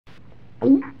Hi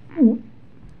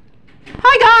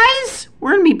guys!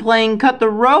 We're gonna be playing Cut the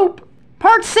Rope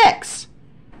Part 6.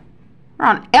 We're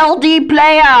on LD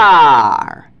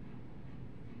Player.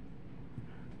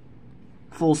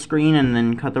 Full screen and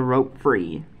then cut the rope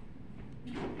free.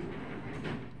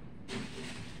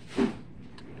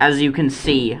 As you can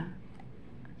see,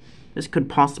 this could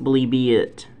possibly be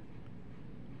it.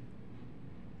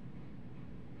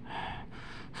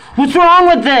 What's wrong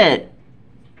with it?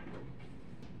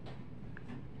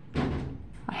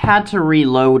 I had to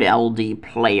reload LD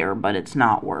Player, but it's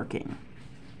not working.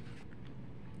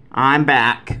 I'm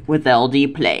back with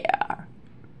LD Player.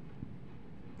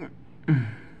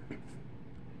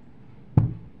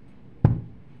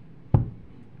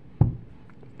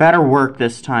 Better work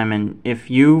this time, and if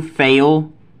you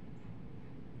fail...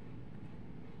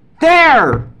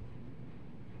 There!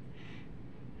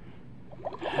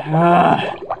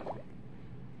 I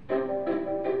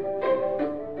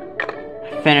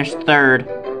finished third.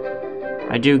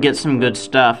 I do get some good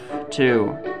stuff,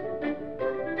 too.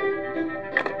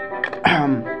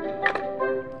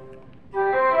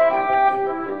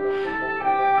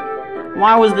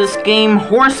 Why was this game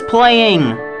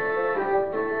horse-playing?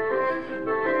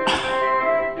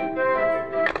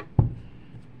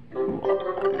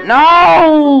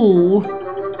 No!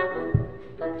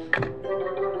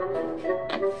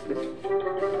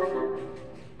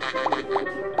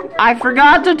 I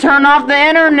forgot to turn off the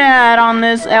internet on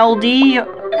this LD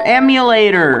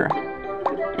emulator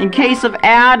in case of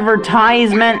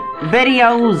advertisement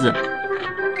videos.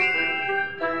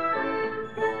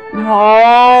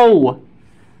 No!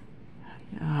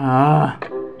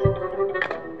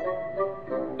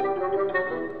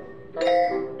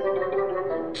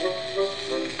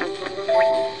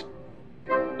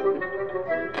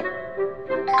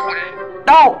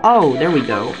 Oh, there we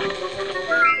go.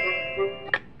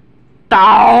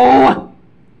 Oh!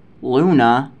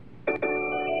 Luna. I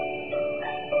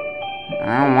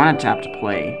don't want to tap to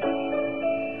play.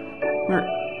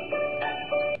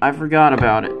 I forgot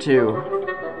about it, too.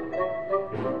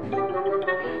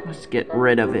 Let's get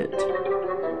rid of it.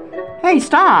 Hey,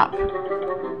 stop!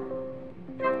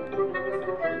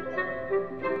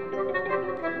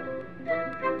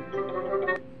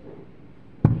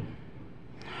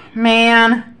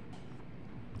 Man.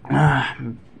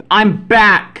 I'm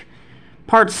back!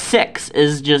 Part 6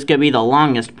 is just gonna be the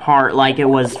longest part, like it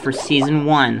was for Season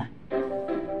 1.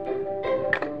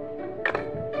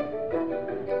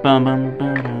 Bum bum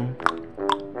bum bum.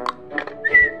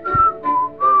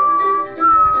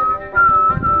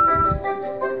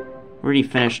 Already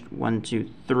finished 1, 2,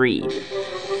 3.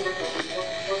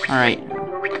 Alright.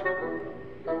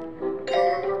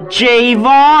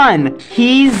 Javon!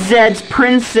 He's Zed's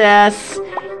princess!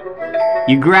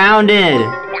 You grounded!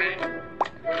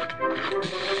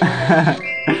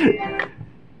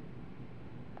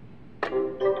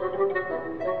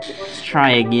 Let's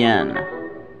try again.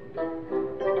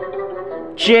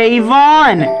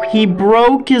 Javon! He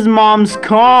broke his mom's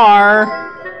car!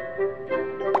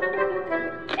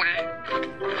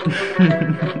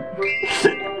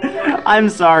 I'm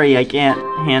sorry, I can't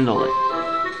handle it.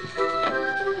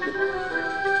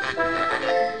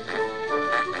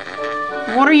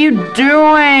 What are you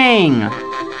doing?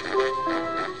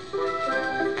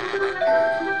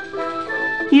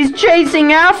 He's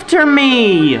chasing after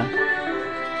me!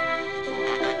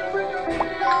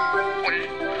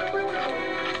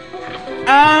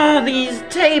 Ah, these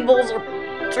tables are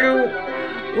too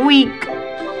weak.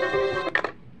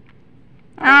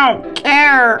 I don't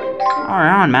care.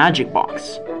 Alright, on Magic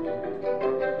Box.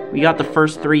 We got the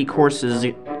first 3 courses.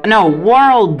 No,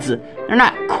 worlds! They're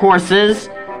not courses.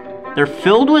 They're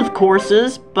filled with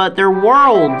courses, but they're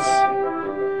worlds.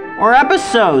 Or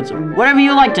episodes. Whatever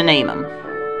you like to name them.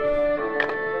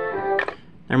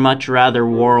 They're much rather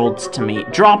worlds to me.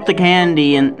 Drop the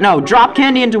candy and... No, drop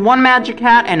candy into one magic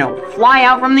hat and it'll fly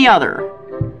out from the other.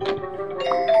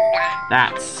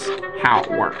 That's how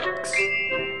it works.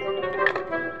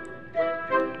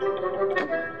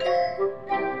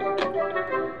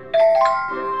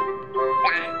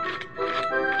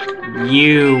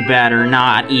 You better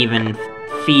not even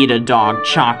feed a dog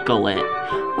chocolate.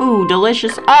 Ooh,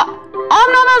 delicious.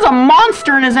 Omnom has a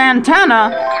monster in his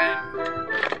antenna.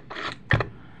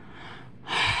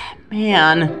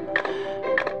 Man,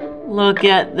 look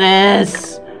at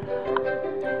this.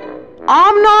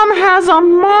 Omnom has a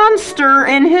monster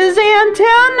in his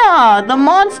antenna. The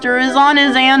monster is on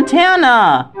his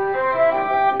antenna.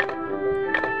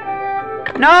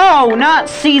 No, not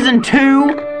season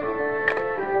 2.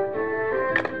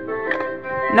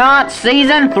 Not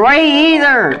season 3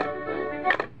 either.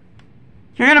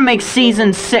 You're gonna make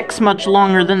Season 6 much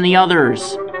longer than the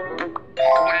others.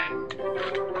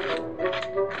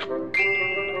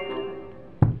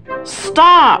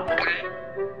 Stop!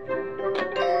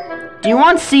 Do you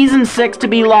want Season 6 to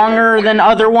be longer than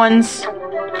other ones?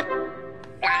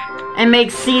 And make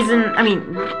Season... I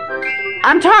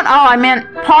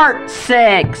meant Part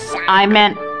 6.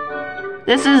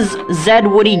 This is Zed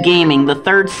Woody Gaming, the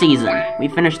 3rd season. We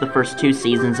finished the first 2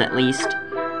 seasons at least.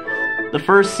 The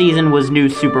first season was New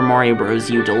Super Mario Bros.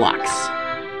 U Deluxe.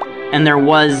 And there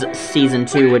was Season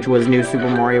 2, which was New Super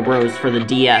Mario Bros. For the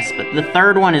DS, but the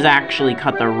 3rd one is actually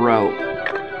Cut the Rope.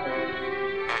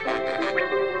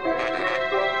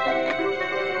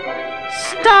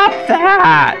 Stop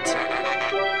that!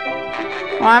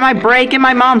 Why am I breaking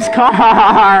my mom's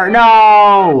car?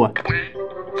 No!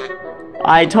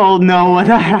 I told Noah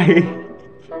that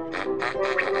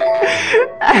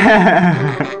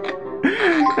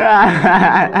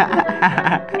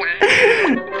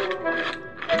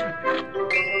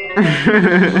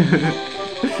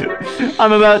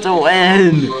I'm about to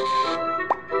win.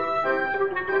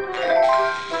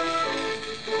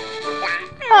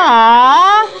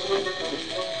 Aww.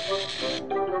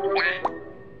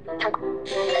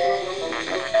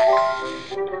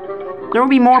 There will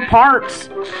be more parts.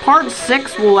 Part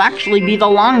 6 will actually be the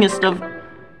longest of... Hey,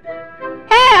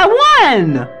 I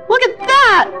won! Look at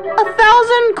that!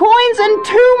 1,000 coins and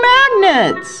 2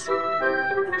 magnets!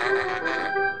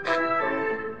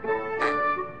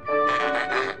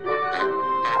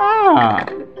 Ah.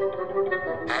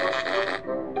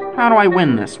 How do I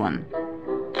win this one?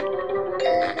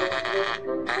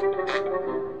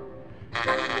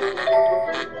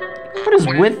 What is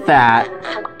with that?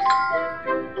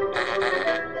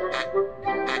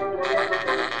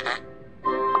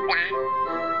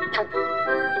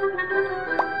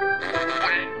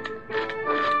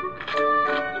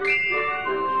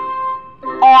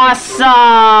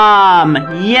 Awesome!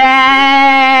 Yay!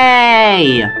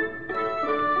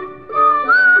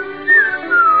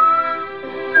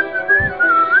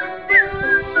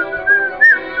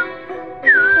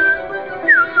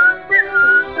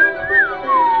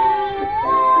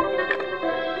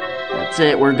 That's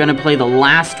it. We're gonna play the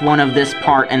last one of this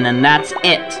part, and then that's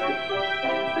it.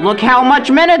 Look how much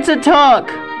minutes it took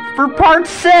for Part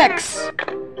 6!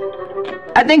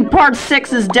 I think Part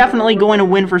 6 is definitely going to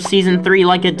win for Season 3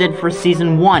 like it did for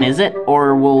Season 1, is it?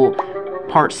 Or will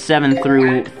Part 7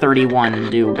 through 31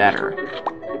 do better?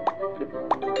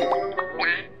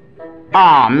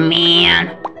 Aw,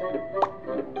 man!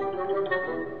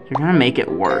 You're gonna make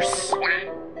it worse.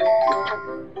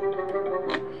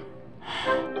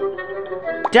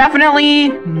 Definitely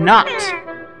not!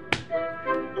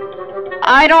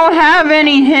 I don't have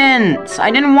any hints. I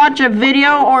didn't watch a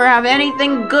video or have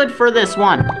anything good for this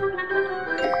one.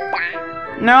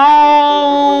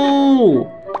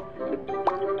 No!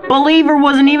 Believer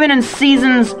wasn't even in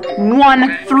seasons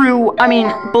 1 through...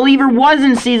 Believer was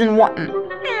in season 1.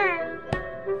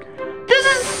 This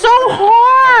is so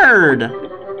hard!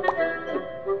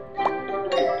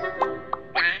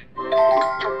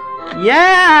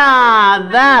 Yeah,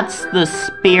 that's the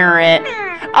spirit.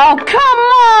 Oh, come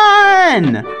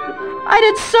on! I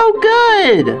did so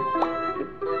good!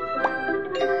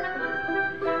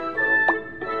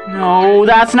 No,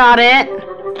 that's not it!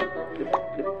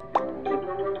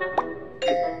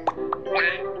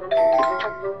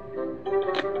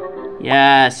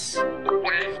 Yes!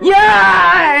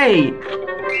 Yay!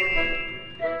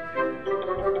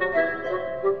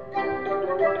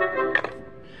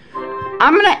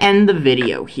 I'm gonna end the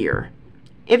video here.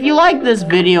 If you like this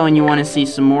video and you want to see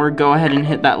some more, go ahead and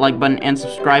hit that like button and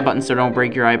subscribe button so don't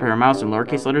break your iPad or mouse in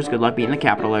lowercase letters. Good luck beating the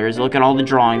capital letters. Look at all the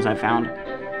drawings I found.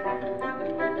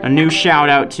 A new shout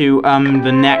out to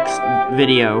the next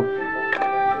video.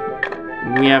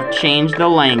 We have changed the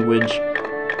language.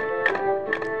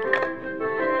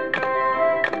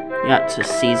 We got to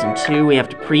season 2. We have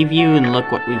to preview and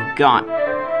look what we've got.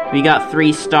 We got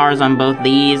 3 stars on both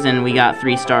these, and we got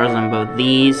 3 stars on both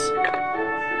these.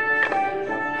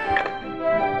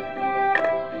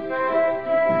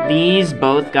 These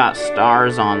both got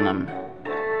stars on them.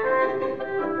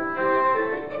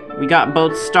 We got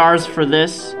both stars for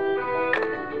this.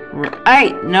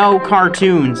 Hey! No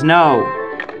cartoons, no!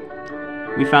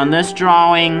 We found this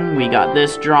drawing, we got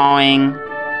this drawing,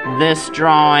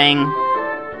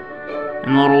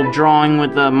 and a little drawing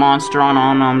with the monster on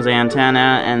Omnom's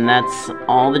antenna, and that's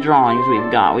all the drawings we've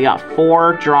got. We got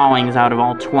 4 drawings out of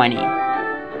all 20.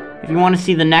 If you want to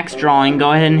see the next drawing,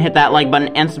 go ahead and hit that like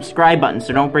button and subscribe button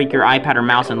so don't break your iPad or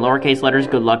mouse in lowercase letters.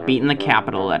 Good luck beating the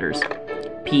capital letters.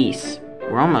 Peace.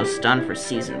 We're almost done for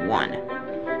season 1.